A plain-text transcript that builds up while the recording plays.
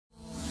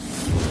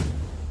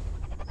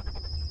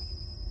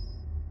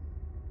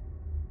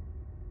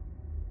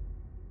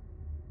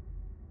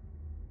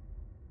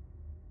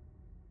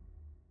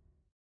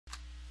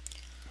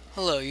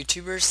Hello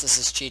YouTubers, this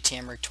is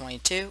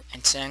JTMrig22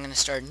 and today I'm going to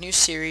start a new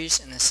series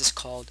and this is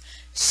called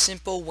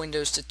Simple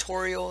Windows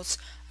Tutorials.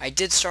 I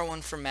did start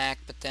one for Mac,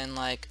 but then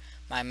my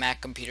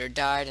Mac computer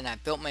died and I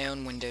built my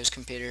own Windows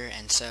computer,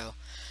 and so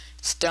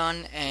it's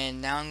done,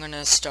 and now I'm going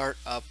to start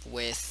up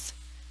with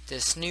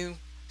this new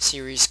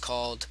series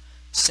called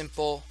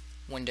Simple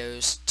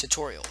Windows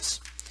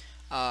Tutorials.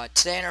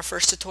 Today in our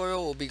first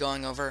tutorial we'll be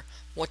going over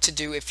what to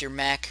do if your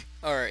Mac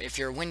or if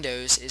your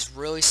Windows is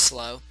really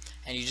slow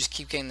and you just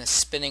keep getting the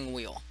spinning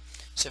wheel.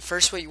 So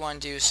first what you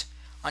want to do is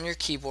on your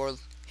keyboard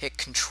hit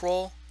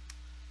Control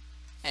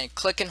and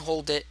click and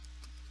hold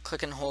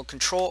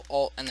Control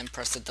Alt and then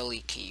press the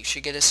delete key. You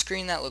should get a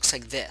screen that looks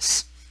like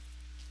this.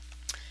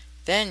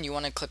 Then you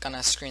want to click on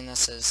a screen that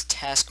says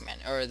Task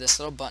Manager, or this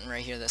little button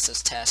right here that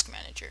says Task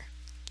Manager.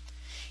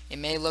 It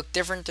may look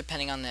different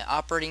depending on the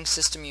operating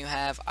system you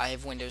have. I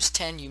have Windows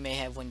 10, you may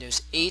have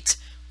Windows 8,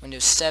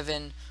 Windows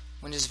 7,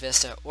 Windows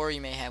Vista, or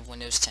you may have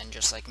Windows 10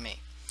 just like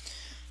me.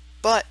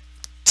 But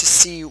to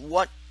see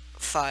what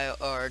file,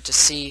 or to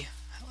see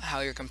how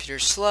your computer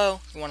is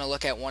slow, you want to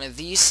look at one of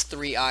these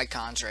three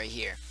icons right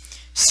here: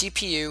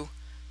 CPU,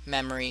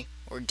 memory,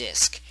 or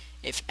disk.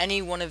 If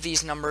any one of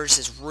these numbers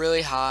is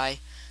really high,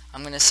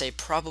 I'm going to say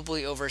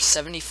probably over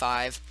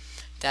 75,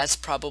 that's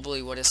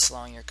probably what is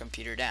slowing your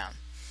computer down.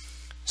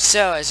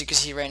 So as you can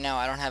see right now,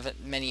 I don't have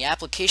many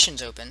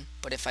applications open,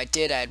 but if I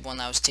did, I had one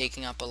that was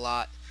taking up a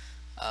lot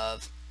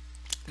of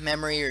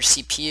memory or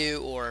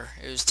CPU, or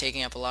it was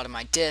taking up a lot of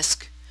my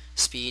disk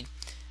speed,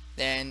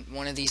 then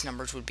one of these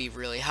numbers would be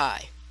really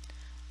high.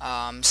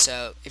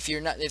 So if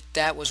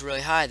that was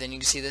really high, then you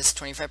can see this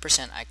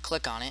 25%. I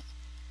click on it,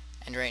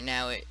 and right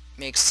now it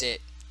makes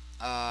it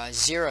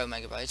 0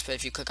 megabytes. But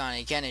if you click on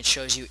it again, it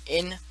shows you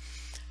in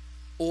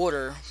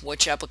order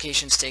which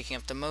application is taking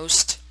up the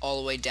most, all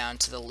the way down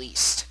to the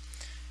least.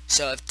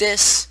 So if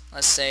this,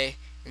 let's say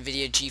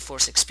NVIDIA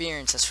GeForce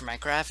Experience, that's for my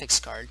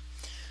graphics card,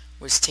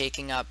 was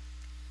taking up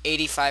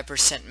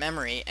 85%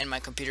 memory and my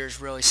computer is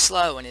really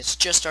slow and it's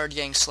just started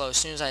getting slow as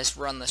soon as I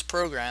run this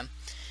program,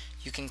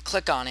 you can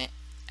click on it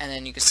and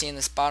then you can see in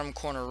this bottom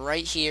corner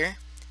right here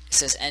it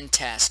says End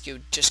Task. You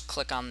just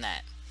click on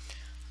that.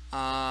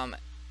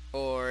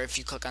 Or if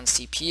you click on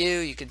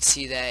CPU, you can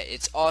see that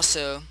it's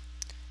also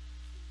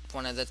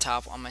one of the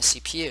top on my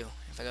CPU.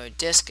 If I go to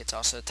disk, it's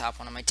also the top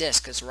one on my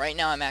disk, because right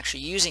now I'm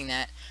actually using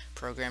that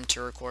program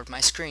to record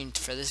my screen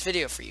for this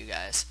video for you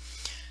guys.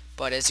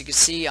 But as you can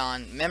see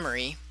on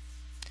memory,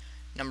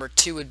 number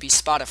 2 would be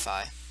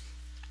Spotify.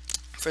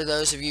 For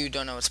those of you who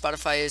don't know what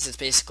Spotify is, it's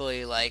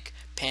basically like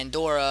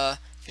Pandora.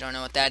 If you don't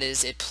know what that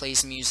is, it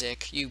plays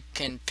music. You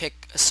can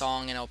pick a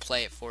song and it'll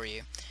play it for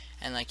you.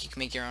 And you can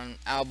make your own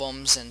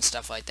albums and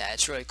stuff like that.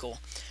 It's really cool.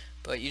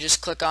 But you just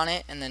click on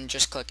it and then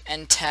just click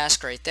End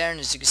Task right there, and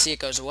as you can see it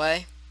goes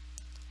away.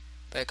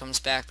 But it comes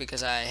back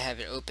because I have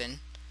it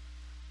open.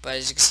 But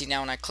as you can see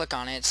now when I click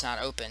on it, it's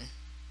not open.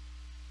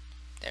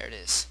 There it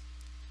is.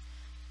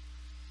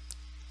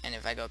 And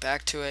if I go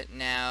back to it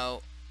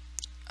now,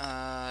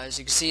 as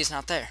you can see, it's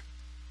not there.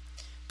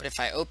 But if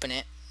I open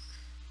it,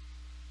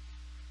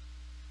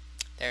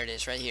 there it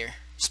is right here,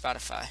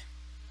 Spotify.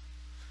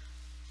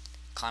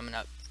 Climbing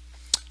up.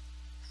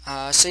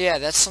 So yeah,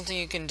 that's something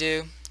you can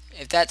do.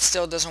 If that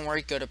still doesn't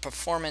work, go to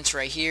Performance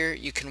right here.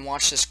 You can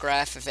watch this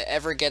graph. If it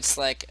ever gets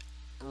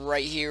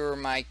right here where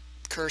my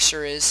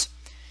cursor is,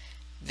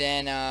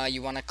 then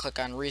you want to click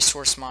on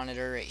Resource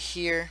Monitor right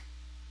here.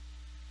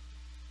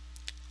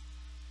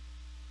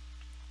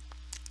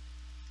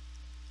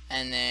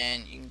 And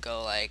then you can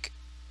go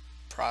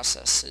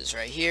processes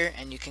right here,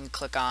 and you can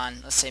click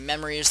on, let's say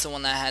memory is the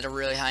one that had a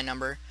really high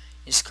number.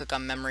 You just click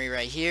on memory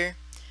right here,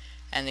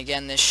 and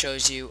again this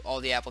shows you all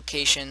the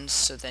applications,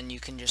 so then you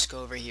can just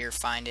go over here,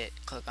 find it,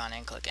 click on it,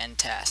 and click End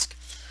Task.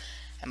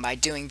 And by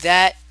doing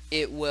that,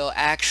 it will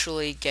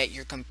actually get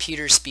your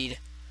computer speed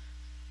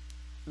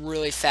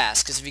really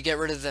fast, because if you get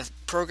rid of the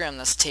program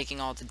that's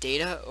taking all the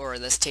data or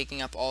that's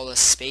taking up all the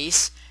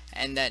space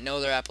and that no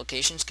other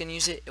applications can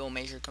use it, it will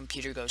make your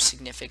computer go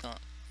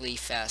significantly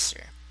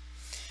faster.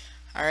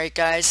 Alright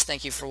guys,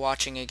 thank you for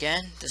watching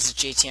again. This is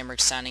JTMrig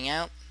signing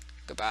out.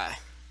 Goodbye.